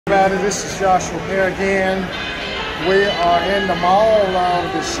everybody, this is Joshua here again. We are in the mall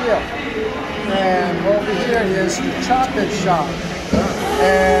of the ship, and over here is the chocolate shop.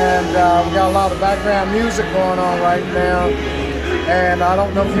 And we got a lot of background music going on right now, and I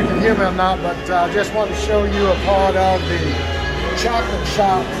don't know if you can hear me or not, but I just want to show you a part of the chocolate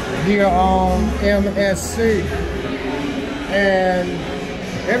shop here on MSC. And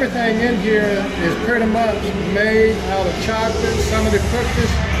everything in here is pretty much made out of chocolate. Some of the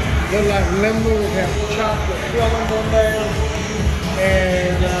cookies look like limbo, have chocolate fillings on there.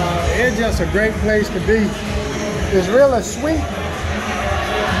 And it's just a great place to be. It's really sweet.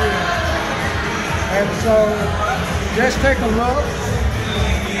 And so just take a look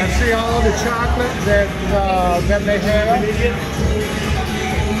and see all the chocolate that they have.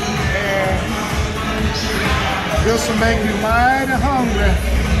 And this will make you mighty hungry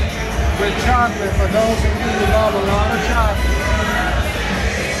with chocolate for those of you who love a lot of chocolate.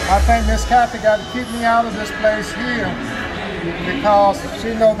 I think Miss Kathy got to keep me out of this place here because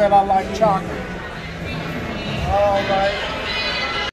she knows that I like chocolate. All right.